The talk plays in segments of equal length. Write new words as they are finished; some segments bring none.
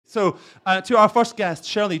So, to our first guest,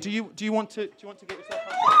 Shirley, do you want to get yourself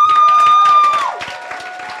up?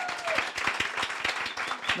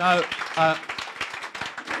 Now,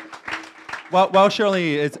 while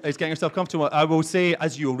Shirley is getting herself comfortable, I will say,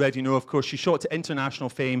 as you already know, of course, she shot to international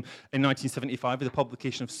fame in 1975 with the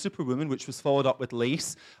publication of Superwoman, which was followed up with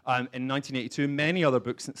Lace in 1982. Many other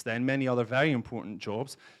books since then, many other very important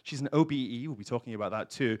jobs. She's an OBE, we'll be talking about that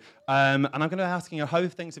too. And I'm going to be asking her how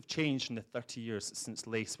things have changed in the 30 years since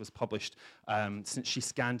Lace was published, since she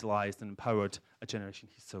scandalized and empowered a generation.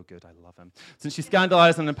 He's so good, I love him. Since she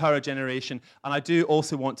scandalized and empowered a generation. And I do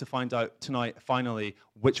also want to find out tonight, finally,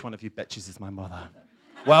 which one of you bitches is my mother.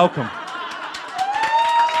 Welcome.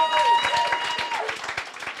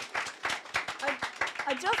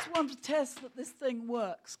 I just want to test that this thing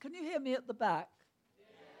works. Can you hear me at the back?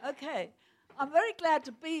 Okay. I'm very glad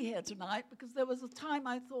to be here tonight because there was a time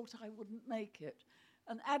I thought I wouldn't make it.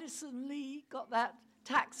 And Addison Lee got that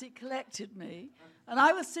taxi, collected me, and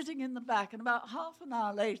I was sitting in the back, and about half an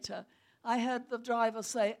hour later, I heard the driver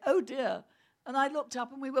say, "Oh dear," and I looked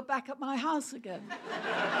up and we were back at my house again.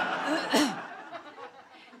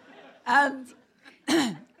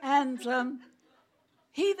 and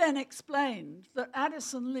he then explained that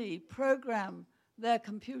Addison Lee programmed their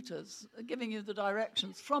computers, giving you the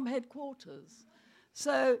directions from headquarters.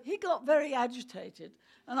 So he got very agitated,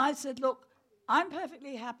 and I said, "Look, I'm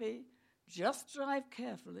perfectly happy. Just drive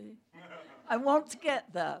carefully. I want to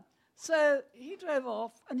get there." So he drove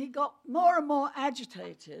off, and he got more and more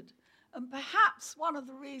agitated. And perhaps one of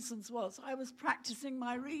the reasons was I was practicing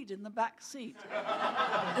my read in the back seat.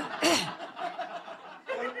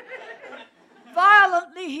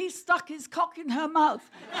 Violently, he stuck his cock in her mouth.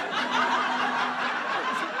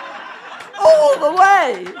 All the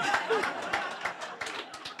way.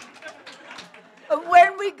 And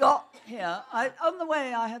when we got here, on the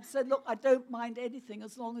way I had said, "Look, I don't mind anything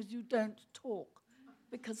as long as you don't talk,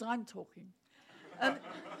 because I'm talking."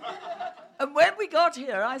 And when we got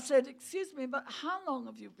here, I said, "Excuse me, but how long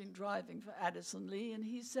have you been driving for Addison Lee?" And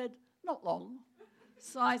he said, "Not long."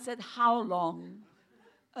 So I said, "How long?"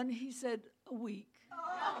 And he said, "A week."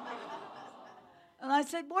 And I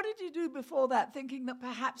said, "What did you do before that?" Thinking that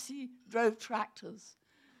perhaps he drove tractors.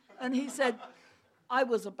 And he said, "I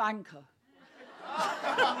was a banker."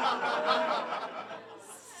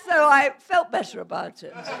 So I felt better about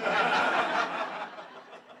it.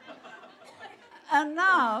 And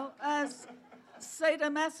now, as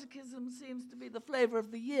sadomasochism seems to be the flavor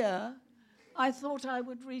of the year, I thought I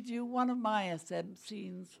would read you one of my SM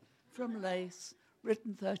scenes from Lace,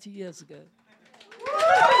 written 30 years ago.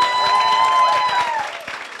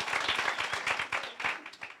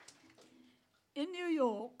 In New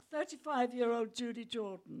York, 35-year-old Judy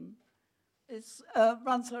Jordan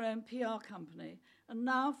runs her own PR company, and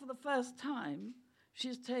now for the first time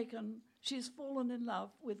she's fallen in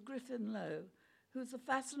love with Griffin Lowe, who's a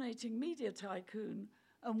fascinating media tycoon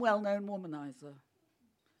and well-known womanizer.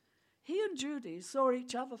 He and Judy saw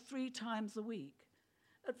each other 3 times a week.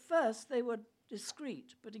 At first they were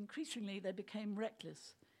discreet, but increasingly they became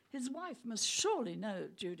reckless. His wife must surely know,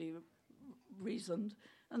 Judy reasoned,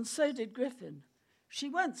 and so did Griffin. "She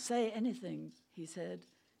won't say anything," he said.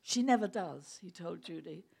 "She never does," he told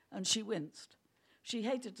Judy, and she winced. She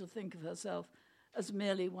hated to think of herself as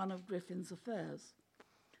merely one of Griffin's affairs.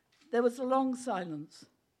 There was a long silence.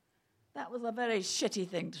 "That was a very shitty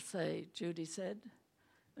thing to say," Judy said,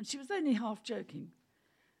 and she was only half joking.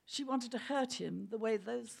 She wanted to hurt him the way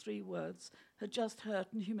those 3 words had just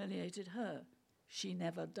hurt and humiliated her. She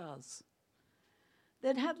never does.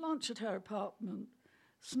 They'd had lunch at her apartment,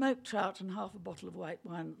 smoked trout and half a bottle of white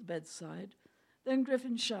wine at the bedside. Then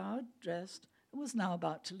Griffin showered, dressed, and was now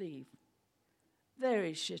about to leave.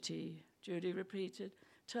 "Very shitty," Judy repeated,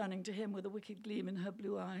 turning to him with a wicked gleam in her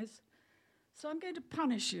blue eyes. "So I'm going to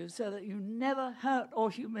punish you so that you never hurt or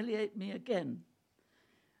humiliate me again."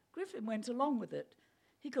 Griffin went along with it.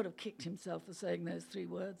 He could have kicked himself for saying those 3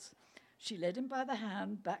 words. She led him by the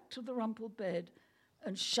hand back to the rumpled bed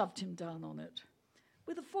and shoved him down on it.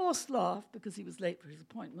 With a forced laugh, because he was late for his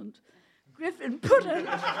appointment, Griffin put a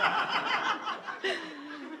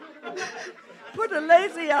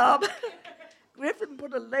lazy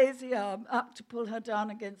arm up to pull her down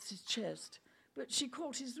against his chest, but she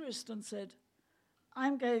caught his wrist and said,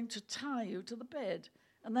 "I'm going to tie you to the bed,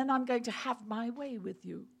 and then I'm going to have my way with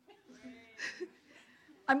you.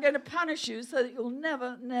 I'm going to punish you so that you'll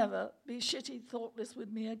never, never be shitty thoughtless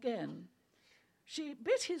with me again." She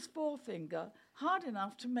bit his forefinger hard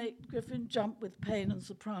enough to make Griffin jump with pain and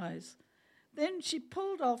surprise. Then she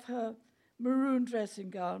pulled off her maroon dressing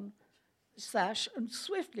gown sash and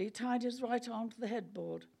swiftly tied his right arm to the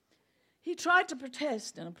headboard. He tried to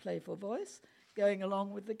protest in a playful voice, going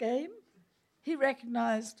along with the game. He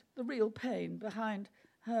recognised the real pain behind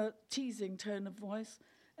her teasing tone of voice,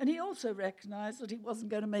 and he also recognised that he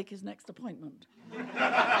wasn't going to make his next appointment.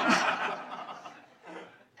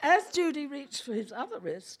 As Judy reached for his other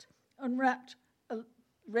wrist and wrapped a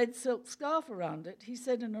red silk scarf around it, he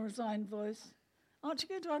said in a resigned voice, "Aren't you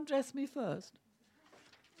going to undress me first?"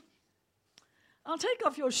 "I'll take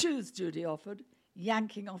off your shoes," Judy offered,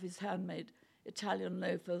 yanking off his handmade Italian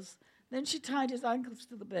loafers. Then she tied his ankles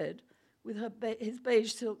to the bed with his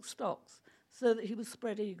beige silk stocks so that he was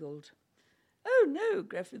spread-eagled. "Oh, no,"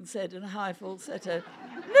 Griffin said in a high falsetto.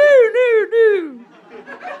 No.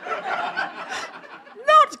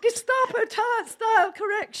 Not Gestapo-style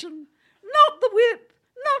correction. Not the whip.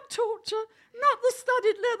 Not torture. Not the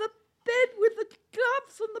studded leather bed with the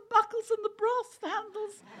gloves and the buckles and the brass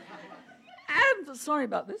handles. And, sorry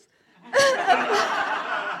about this,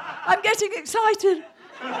 I'm getting excited.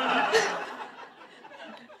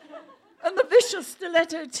 And the vicious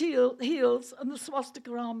stiletto heels and the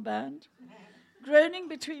swastika armband. Groaning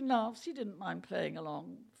between laughs, he didn't mind playing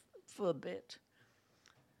along for a bit.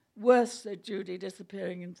 "Worse," said Judy,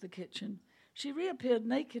 disappearing into the kitchen. She reappeared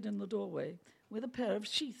naked in the doorway with a pair of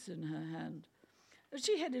sheaths in her hand. As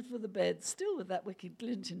she headed for the bed, still with that wicked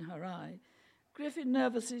glint in her eye, Griffin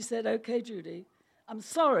nervously said, "Okay, Judy, I'm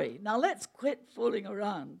sorry. Now let's quit fooling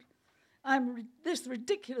around. This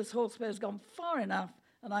ridiculous horseplay has gone far enough,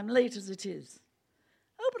 and I'm late as it is."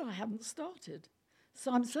 "Oh, but I haven't started.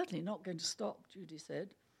 So I'm certainly not going to stop," Judy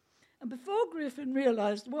said. And before Griffin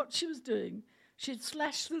realised what she was doing, she'd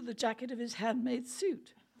slashed through the jacket of his handmade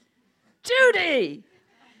suit. "Judy!"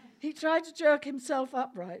 He tried to jerk himself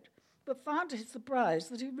upright, but found to his surprise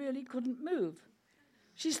that he really couldn't move.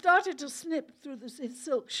 She started to snip through his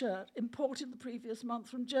silk shirt, imported the previous month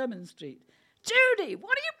from Jermyn Street. "Judy,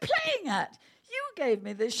 what are you playing at? You gave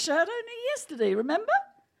me this shirt only yesterday, remember?"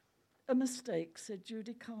 "A mistake," said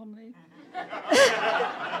Judy calmly,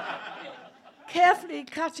 carefully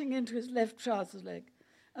cutting into his left trouser leg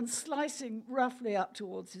and slicing roughly up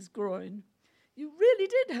towards his groin. "You really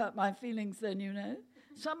did hurt my feelings then, you know,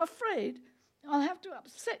 so I'm afraid I'll have to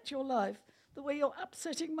upset your life the way you're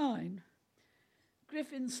upsetting mine."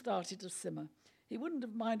 Griffin started to simmer. He wouldn't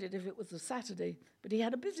have minded if it was a Saturday, but he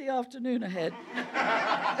had a busy afternoon ahead.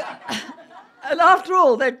 And after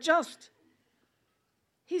all, they're just...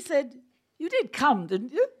 He said, "You did come,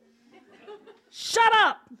 didn't you?" "Shut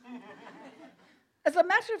up!" "As a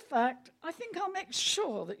matter of fact, I think I'll make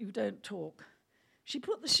sure that you don't talk." She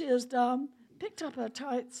put the shears down, picked up her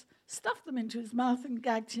tights, stuffed them into his mouth and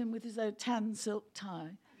gagged him with his own tan silk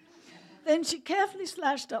tie. Then she carefully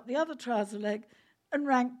slashed up the other trouser leg and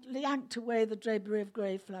yanked away the drapery of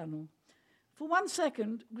grey flannel. For 1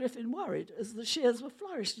 second, Griffin worried as the shears were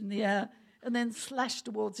flourished in the air and then slashed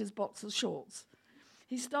towards his boxer shorts.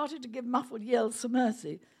 He started to give muffled yells for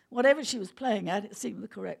mercy. Whatever she was playing at, it seemed the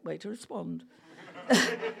correct way to respond.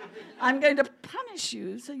 "I'm going to punish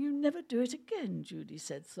you so you never do it again," Judy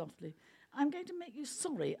said softly. "I'm going to make you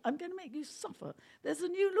sorry. I'm going to make you suffer. There's a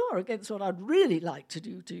new law against what I'd really like to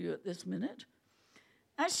do to you at this minute."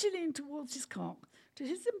 As she leaned towards his cock, to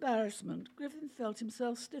his embarrassment, Griffin felt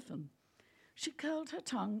himself stiffen. She curled her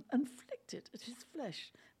tongue and flicked it at his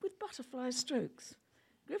flesh with butterfly strokes.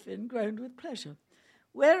 Griffin groaned with pleasure,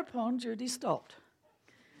 whereupon Judy stopped.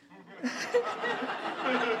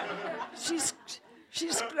 She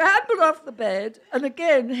scrambled off the bed and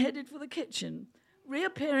again headed for the kitchen,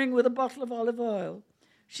 reappearing with a bottle of olive oil.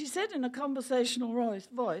 She said in a conversational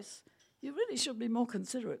voice, "You really should be more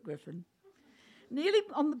considerate, Griffin."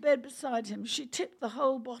 Kneeling on the bed beside him, she tipped the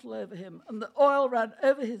whole bottle over him, and the oil ran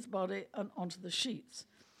over his body and onto the sheets.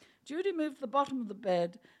 Judy moved the bottom of the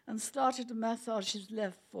bed and started to massage his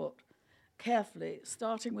left foot, carefully,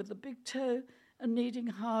 starting with the big toe and kneading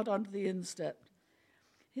hard onto the instep.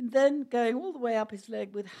 And then going all the way up his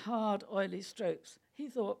leg with hard, oily strokes. He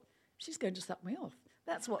thought, "She's going to suck me off.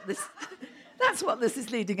 That's what this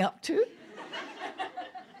is leading up to."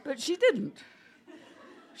 But she didn't.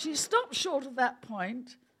 She stopped short of that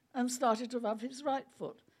point and started to rub his right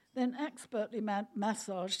foot, then expertly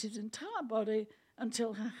massaged his entire body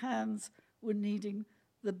until her hands were kneading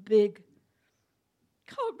the big...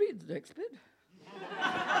 Can't read the next bit.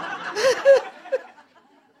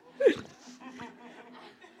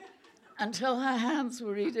 Until her hands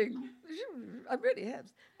were reading... I really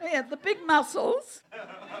have. Oh, yeah, the big muscles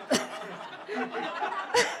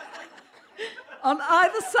on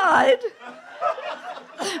either side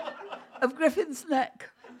of Griffin's neck.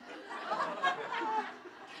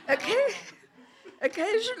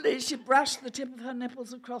 Occasionally, she brushed the tip of her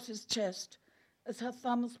nipples across his chest, as her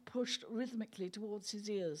thumbs pushed rhythmically towards his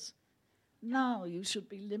ears. "Now you should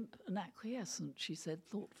be limp and acquiescent," she said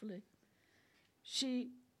thoughtfully.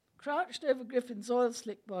 She crouched over Griffin's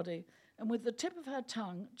oil-slick body and with the tip of her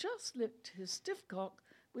tongue just licked his stiff cock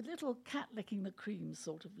with little cat-licking-the-cream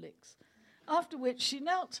sort of licks, after which she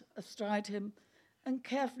knelt astride him and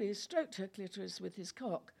carefully stroked her clitoris with his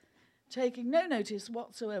cock, taking no notice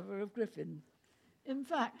whatsoever of Griffin. In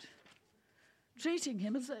fact, treating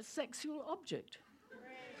him as a sexual object.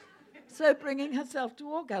 So bringing herself to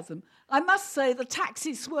orgasm. I must say the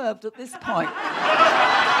taxi swerved at this point.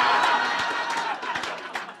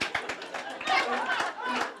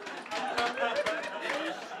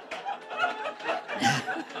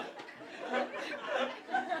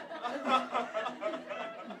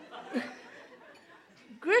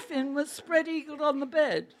 Griffin was spread-eagled on the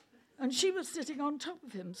bed, and she was sitting on top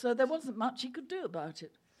of him, so there wasn't much he could do about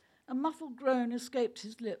it. A muffled groan escaped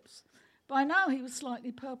his lips. By now he was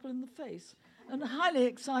slightly purple in the face and highly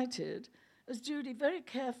excited as Judy very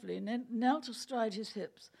carefully knelt astride his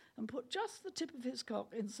hips and put just the tip of his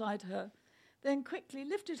cock inside her, then quickly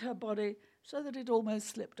lifted her body so that it almost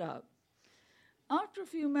slipped out. After a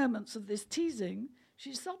few moments of this teasing,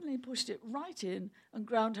 she suddenly pushed it right in and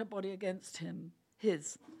ground her body against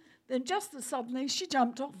his. Then just as suddenly, she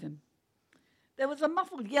jumped off him. There was a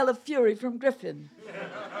muffled yell of fury from Griffin.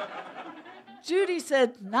 Judy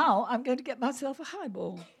said, "Now I'm going to get myself a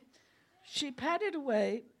highball." She padded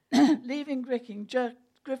away, leaving Griffin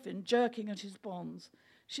jerking at his bonds.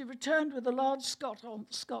 She returned with a large scotch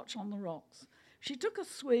on the rocks. She took a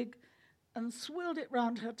swig and swilled it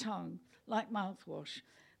round her tongue, like mouthwash.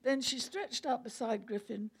 Then she stretched out beside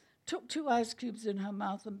Griffin, took 2 ice cubes in her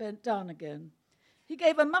mouth and bent down again. He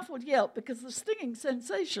gave a muffled yelp because the stinging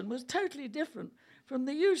sensation was totally different from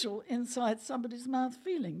the usual inside somebody's mouth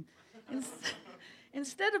feeling.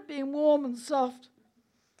 Instead of being warm and soft,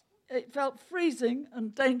 it felt freezing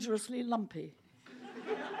and dangerously lumpy.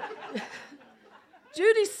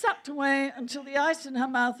 Judy sucked away until the ice in her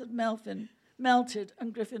mouth had melted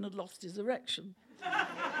and Griffin had lost his erection.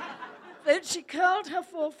 Then she curled her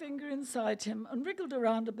forefinger inside him and wriggled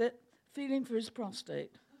around a bit, feeling for his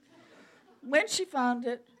prostate. When she found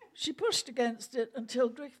it, she pushed against it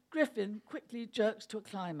until Griffin quickly jerked to a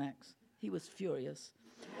climax. He was furious.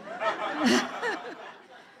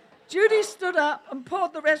 Judy stood up and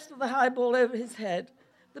poured the rest of the highball over his head.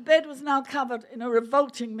 The bed was now covered in a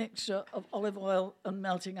revolting mixture of olive oil and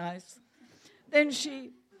melting ice. Then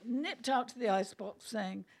she nipped out to the icebox,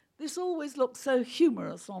 saying, "This always looks so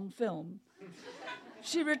humorous on film."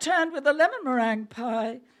 She returned with a lemon meringue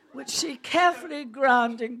pie, which she carefully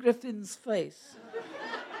ground in Griffin's face.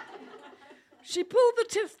 She pulled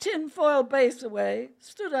the tin foil base away,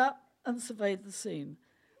 stood up, and surveyed the scene.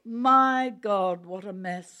 "My God, what a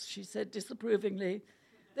mess," she said disapprovingly.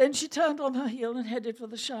 Then she turned on her heel and headed for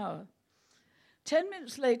the shower. 10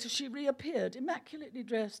 minutes later, she reappeared, immaculately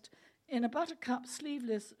dressed in a buttercup,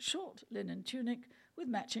 sleeveless, short linen tunic with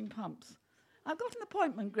matching pumps. "I've got an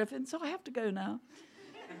appointment, Griffin, so I have to go now,"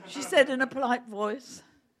 she said in a polite voice.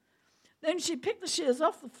 Then she picked the shears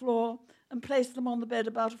off the floor and placed them on the bed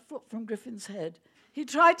about a foot from Griffin's head. He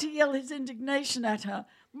tried to yell his indignation at her,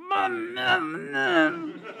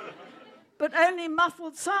 but only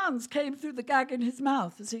muffled sounds came through the gag in his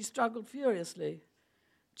mouth as he struggled furiously.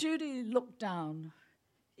 Judy looked down.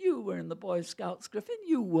 "You were in the Boy Scouts, Griffin.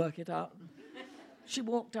 You work it out." She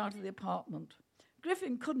walked out of the apartment.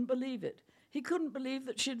 Griffin couldn't believe it. He couldn't believe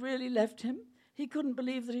that she'd really left him. He couldn't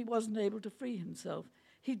believe that he wasn't able to free himself.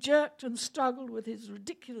 He jerked and struggled with his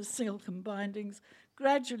ridiculous silken bindings,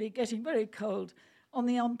 gradually getting very cold on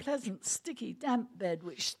the unpleasant, sticky, damp bed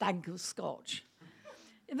which stank of scotch.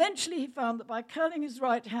 Eventually he found that by curling his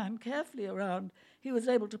right hand carefully around, he was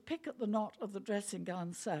able to pick at the knot of the dressing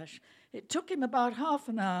gown sash. It took him about half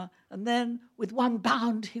an hour, and then, with one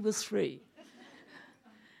bound, he was free.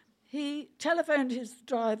 He telephoned his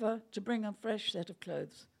driver to bring a fresh set of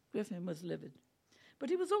clothes. Griffin was livid. But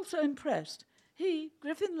he was also impressed. He,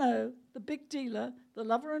 Griffin Lowe, the big dealer, the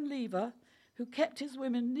lover and leaver, who kept his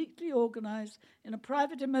women neatly organised in a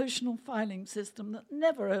private emotional filing system that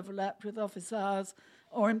never overlapped with office hours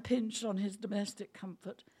or impinged on his domestic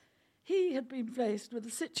comfort. He had been faced with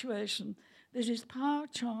a situation that his power,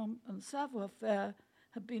 charm, and savoir-faire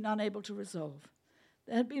had been unable to resolve.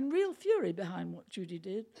 There had been real fury behind what Judy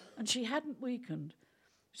did, and she hadn't weakened.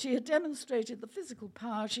 She had demonstrated the physical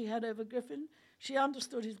power she had over Griffin. She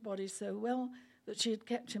understood his body so well that she had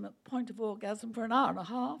kept him at the point of orgasm for an hour and a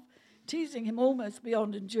half, teasing him almost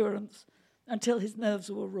beyond endurance until his nerves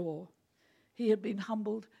were raw. He had been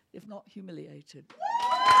humbled, if not humiliated.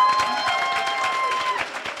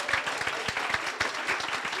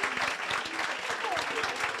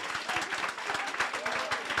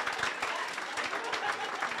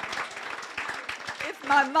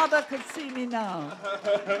 my mother could see me now.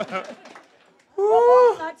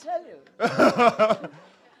 What can I tell you?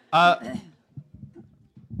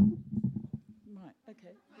 Right,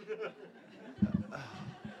 okay.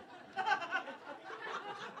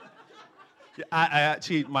 Yeah, I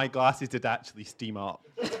actually, my glasses did actually steam up.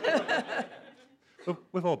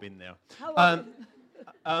 We've all been there. How are you?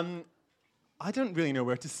 I don't really know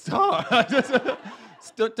where to start.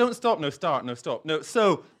 Don't stop. No, start. No, stop. No.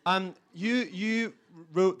 So, you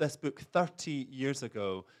wrote this book 30 years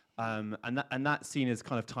ago, and that scene is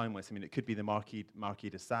kind of timeless. I mean, it could be the Marquis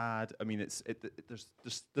de Sade. I mean, there's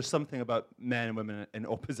something about men and women in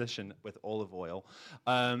opposition with olive oil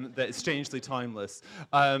that is strangely timeless.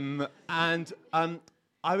 I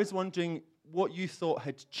was wondering what you thought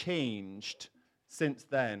had changed since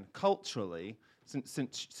then, culturally,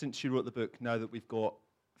 since you wrote the book. Now that we've got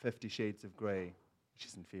 50 Shades of Grey, which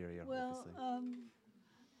is inferior, obviously.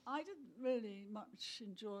 I didn't really much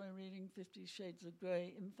enjoy reading 50 Shades of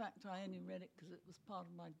Grey. In fact, I only read it because it was part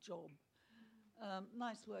of my job.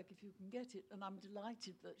 Nice work if you can get it, and I'm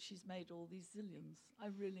delighted that she's made all these zillions. I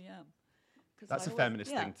really am. That's a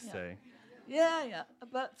feminist thing to say. Yeah.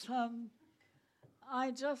 But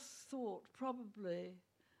I just thought probably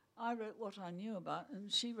I wrote what I knew about,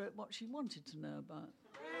 and she wrote what she wanted to know about.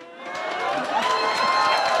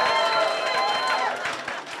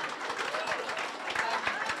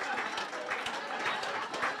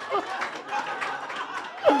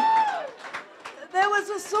 There was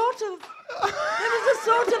a sort of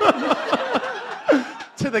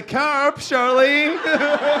To the curb, Shirley.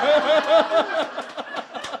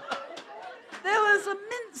 There was a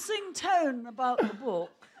mincing tone about the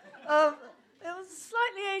book. It was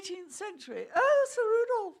slightly 18th century. Oh, Sir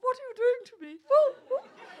Rudolph, what are you doing to me?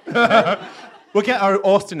 We'll get our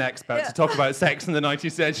Austen expert to talk about sex in the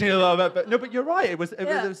 19th century a little bit. But no, but you're right. It was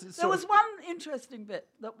There was one interesting bit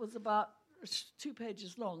that was about 2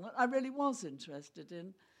 pages long that I really was interested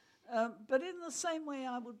in. But in the same way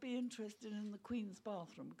I would be interested in the Queen's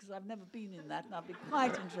bathroom, because I've never been in that, and I'd be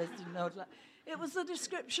quite interested in that. It was the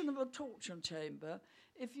description of a torture chamber.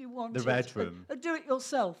 If you wanted the red room. A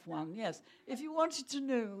do-it-yourself one, yes. If you wanted to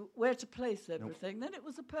know where to place everything, then it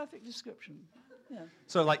was a perfect description. Yeah.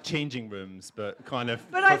 So like changing rooms, but kind of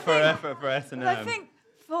for S&M. But I think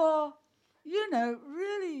for,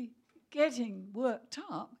 really getting worked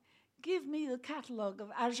up, give me the catalogue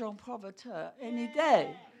of Agent Provocateur any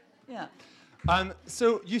day. Yeah.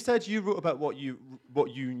 So you said you wrote about what you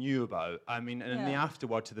knew about. I mean, and in the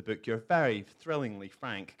afterword to the book, you're very thrillingly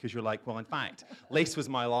frank, because you're like, well, in fact, lace was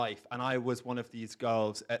my life, and I was one of these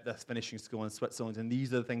girls at this finishing school in Switzerland, and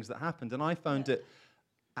these are the things that happened. And I found it.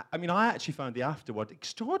 I mean, I actually found the afterword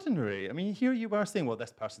extraordinary. I mean, here you were saying, well,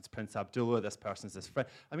 this person's Prince Abdullah, this person's this friend.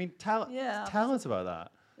 I mean, tell us about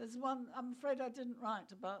that. There's one. I'm afraid I didn't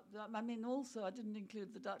write about that. I mean, also I didn't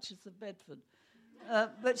include the Duchess of Bedford.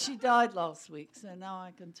 But she died last week, so now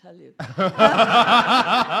I can tell you.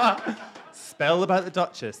 Spell about the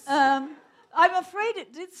Duchess. I'm afraid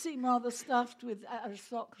it did seem rather stuffed with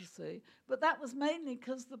aristocracy, but that was mainly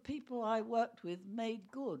because the people I worked with made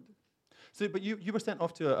good. So, but you were sent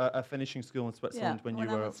off to a finishing school in Switzerland when you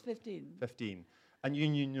were I was 15. 15. And you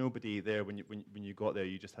knew nobody there when you got there.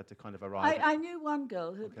 You just had to kind of arrive. I knew one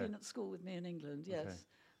girl who had been at school with me in England, yes. Okay.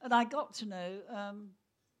 And I got to know...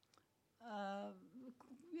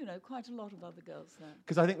 quite a lot of other girls there.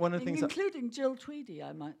 Because I think one of the things... Including Jill Tweedy,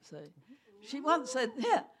 I might say. She once said,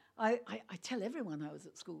 I tell everyone I was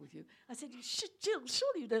at school with you. I said, Jill,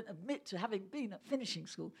 surely you don't admit to having been at finishing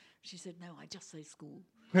school. She said, no, I just say school.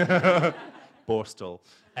 Borstal,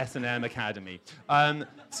 S&M Academy.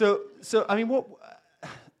 So I mean, what...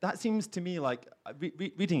 that seems to me like,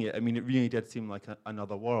 reading it, I mean, it really did seem like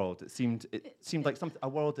another world. It seemed like a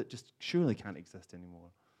world that just surely can't exist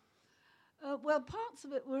anymore. Well, parts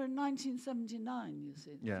of it were in 1979, you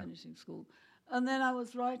see, finishing school. And then I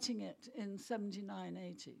was writing it in 79,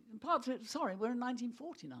 80. And parts of it, we're in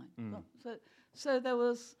 1949. So there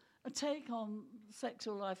was a take on the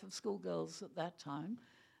sexual life of schoolgirls at that time.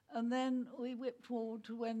 And then we whipped forward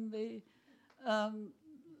to when the kind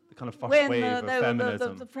of first wave of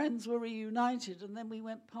feminism. The friends were reunited, and then we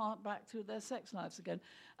went back through their sex lives again.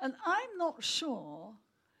 And I'm not sure.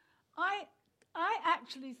 I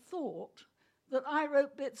actually thought that I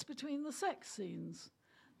wrote bits between the sex scenes.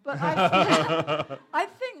 But I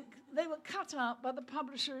think they were cut out by the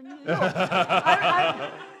publisher in New York. I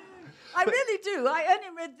really do. I only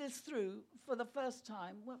read this through for the first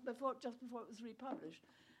time, just before it was republished.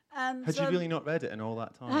 And had you really not read it in all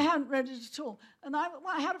that time? I hadn't read it at all. And I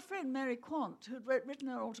had a friend, Mary Quant, who had written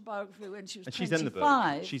her autobiography when she was 25. She's in the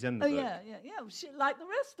book. She's in the book. Yeah. She, like the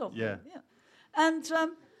rest of them. Yeah. And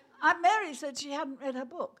Mary said she hadn't read her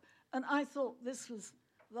book. And I thought this was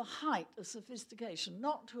the height of sophistication,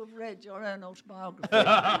 not to have read your own autobiography.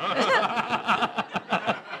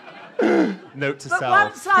 Note to But self.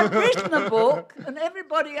 once I've written a book, and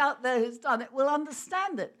everybody out there who's done it will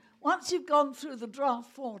understand it. Once you've gone through the draft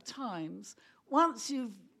 4 times, once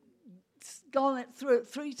you've gone through it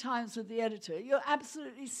 3 times with the editor, you're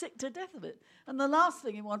absolutely sick to death of it. And the last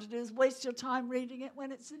thing you want to do is waste your time reading it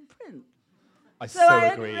when it's in print. I So I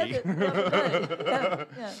agree. read it the other day.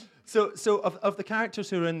 Yeah. So of the characters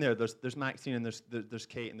who are in there, there's Maxine and there's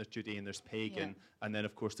Kate and there's Judy and there's Pagan, and then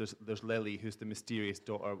of course there's Lily, who's the mysterious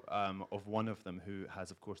daughter of one of them, who has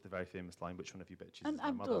of course the very famous line, "Which one of you bitches And is my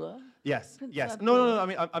mother?" Abdullah. Yes, Prince yes. Abdullah. No. I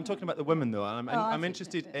mean, I'm talking about the women though, and I'm see.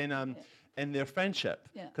 interested Yeah. in their friendship,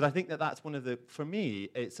 Yeah. because I think that's one of the, for me,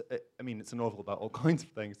 it's a novel about all kinds of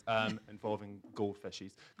things involving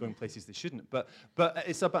goldfishes going places they shouldn't, but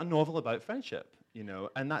it's about a novel about friendship.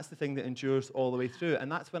 And that's the thing that endures all the way through. And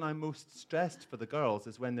that's when I'm most stressed for the girls,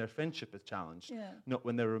 is when their friendship is challenged, not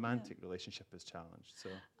when their romantic relationship is challenged. So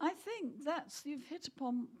I think you've hit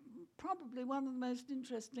upon probably one of the most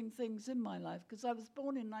interesting things in my life, because I was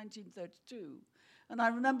born in 1932, and I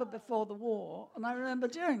remember before the war, and I remember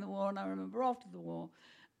during the war, and I remember after the war.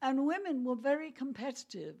 And women were very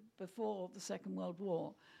competitive before the Second World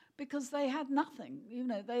War, because they had nothing.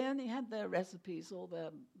 They only had their recipes or their...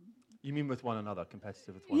 You mean with one another,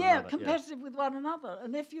 competitive with one another? Yeah, competitive with one another.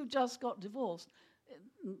 And if you just got divorced,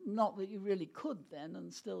 not that you really could then,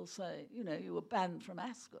 and still say, you were banned from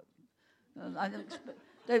Ascot. And I don't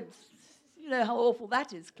you know how awful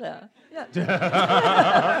that is, Claire?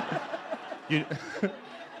 Yeah.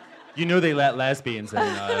 You know they let lesbians in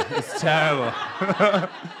now. It's terrible.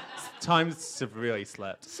 Times have really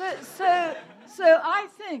slipped. So I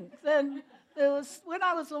think then there was, when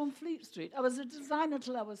I was on Fleet Street, I was a designer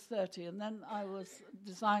till I was 30, and then I was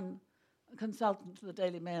design consultant to the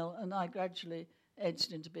Daily Mail, and I gradually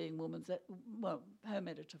edged into being home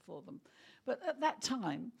editor for them. But at that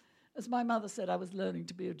time, as my mother said, I was learning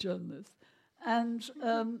to be a journalist. And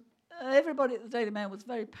everybody at the Daily Mail was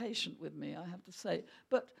very patient with me, I have to say.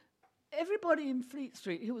 But everybody in Fleet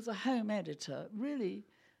Street who was a home editor really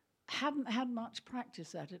hadn't had much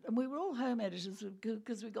practice at it. And we were all home editors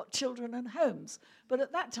because we got children and homes. But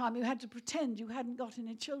at that time, you had to pretend you hadn't got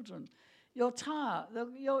any children. Your tire,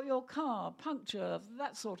 your car, puncture,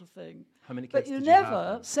 that sort of thing. How many kids but you did you have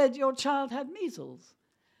never then? said your child had measles.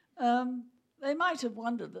 They might have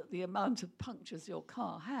wondered at the amount of punctures your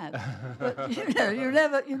car had, but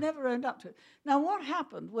you never owned up to it. Now, what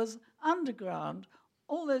happened was underground,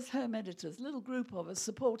 all those home editors, little group of us,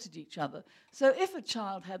 supported each other. So if a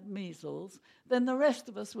child had measles, then the rest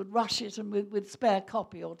of us would rush it and with spare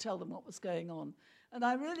copy or tell them what was going on. And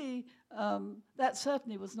I really, that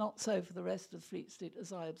certainly was not so for the rest of Fleet Street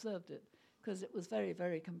as I observed it, because it was very,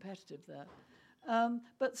 very competitive there.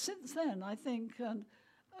 But since then, I think,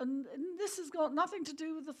 and this has got nothing to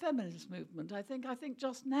do with the feminist movement. I think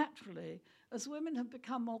just naturally, as women have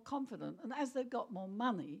become more confident, and as they've got more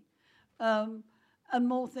money and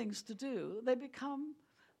more things to do, they become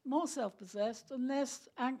more self-possessed and less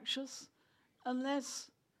anxious and less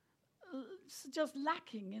just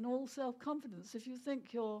lacking in all self-confidence. If you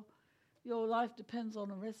think your life depends on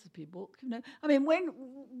a recipe book, I mean,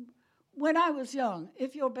 when I was young,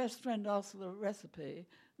 if your best friend asked for the recipe,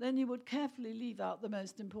 then you would carefully leave out the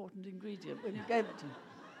most important ingredient when you gave it to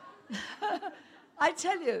him. I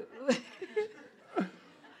tell you,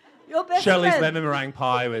 your best Shirley's friend... lemon meringue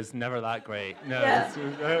pie was never that great. No.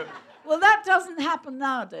 Yeah. Well, that doesn't happen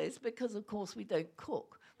nowadays because, of course, we don't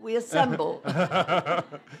cook. We assemble.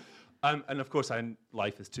 And of course,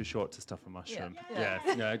 life is too short to stuff a mushroom. Yeah.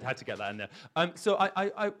 Yes, no, I had to get that in there. So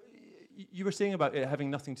you were saying about it having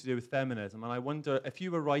nothing to do with feminism, and I wonder if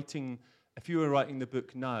you were writing the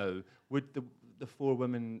book now, would the 4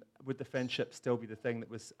 women, would the friendship still be the thing that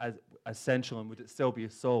was as essential, and would it still be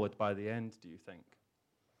solid by the end, do you think?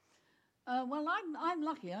 Well, I'm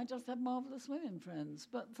lucky. I just have marvellous women friends.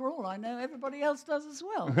 But for all I know, everybody else does as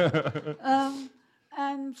well.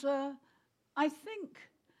 I think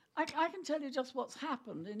I can tell you just what's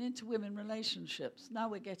happened in inter-women relationships. Now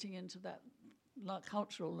we're getting into that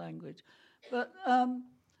cultural language. But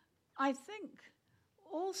I think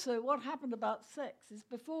also what happened about sex is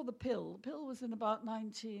before the pill. The pill was in about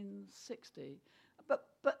 1960. But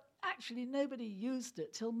actually nobody used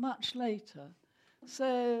it till much later.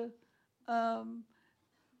 So...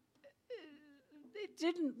 it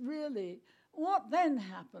didn't really... What then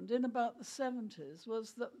happened in about the 70s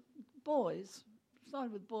was that boys,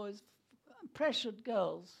 started with boys, pressured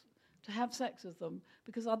girls to to have sex with them,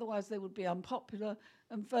 because otherwise they would be unpopular,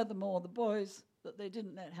 and furthermore, the boys that they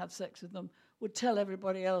didn't let have sex with them would tell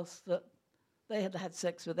everybody else that they had had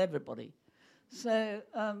sex with everybody. So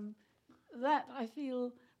that, I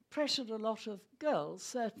feel, pressured a lot of girls,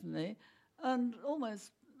 certainly, and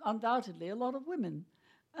almost undoubtedly a lot of women.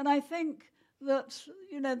 And I think that,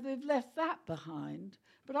 they've left that behind.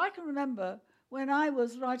 But I can remember when I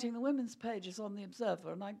was writing the women's pages on The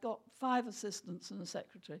Observer, and I got 5 assistants and a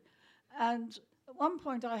secretary, and at one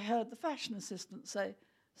point I heard the fashion assistant say,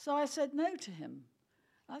 "So I said no to him."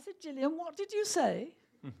 I said, "Gillian, what did you say?"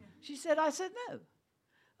 She said, "I said no."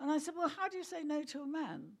 And I said, "Well, how do you say no to a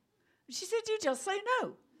man?" And she said, "You just say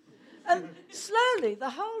no." And slowly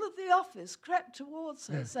the whole of the office crept towards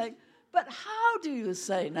her saying, "But how do you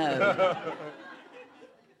say no?"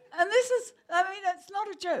 And this is, it's not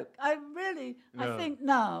a joke. I think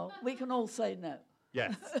now we can all say no.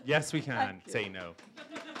 Yes, we can say no.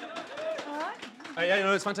 All right?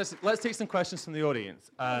 It's fantastic. Let's take some questions from the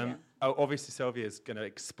audience. Obviously, Sylvia is going to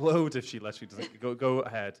explode if she literally doesn't. Go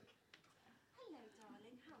ahead. Hello,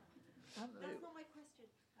 darling. How? That's not my question.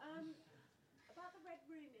 About the Red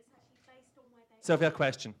Room, it's actually based on where they... Sylvia,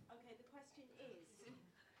 question. Okay, the question is,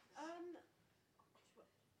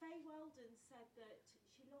 Faye Weldon said that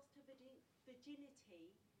she lost her virginity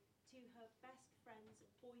to her best friend's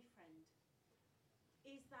boyfriend.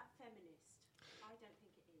 Is that feminist? I don't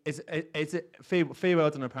think it is. Is it Faye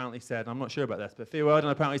Weldon apparently said, I'm not sure about this, but Faye Weldon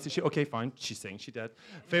apparently said, okay, fine, she's saying she did.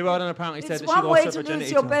 Faye Weldon apparently said that she lost her virginity. It's one way to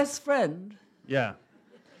lose your best friend. Yeah.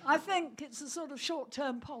 I think it's a sort of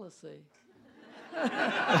short-term policy.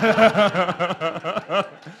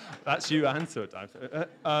 That's you answered.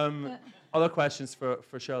 Other questions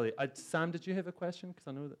for Shirley. Sam, did you have a question? Because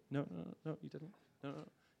I know that... No, you didn't? No.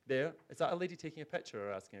 There. Is that a lady taking a picture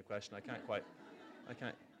or asking a question? I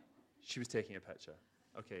can't... She was taking a picture.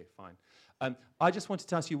 Okay, fine. I just wanted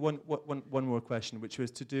to ask you one more question, which was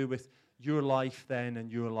to do with your life then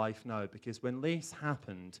and your life now, because when Lace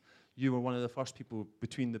happened, you were one of the first people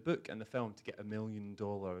between the book and the film to get $1 million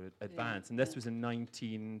advance, and this was in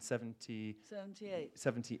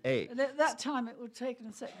 1978. And at that time, it would have taken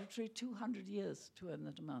a secretary 200 years to earn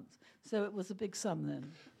that amount, so it was a big sum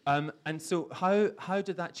then. And so how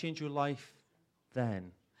did that change your life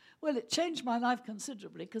then? Well, it changed my life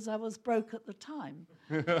considerably because I was broke at the time.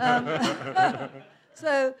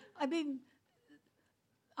 So,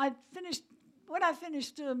 when I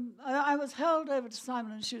finished, I was held over to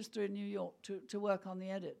Simon & Schuster in New York to work on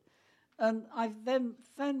the edit. And I then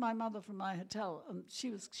phoned my mother from my hotel, and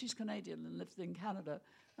she's Canadian and lives in Canada.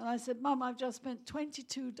 And I said, "Mum, I've just spent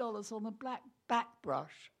 $22 on a black back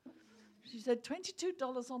brush." She said,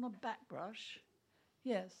 $22 on a back brush?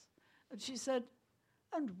 Yes. And she said,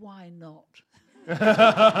 "And why not?"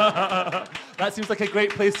 That seems like a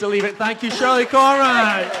great place to leave it. Thank you, Shirley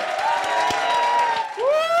Conrad.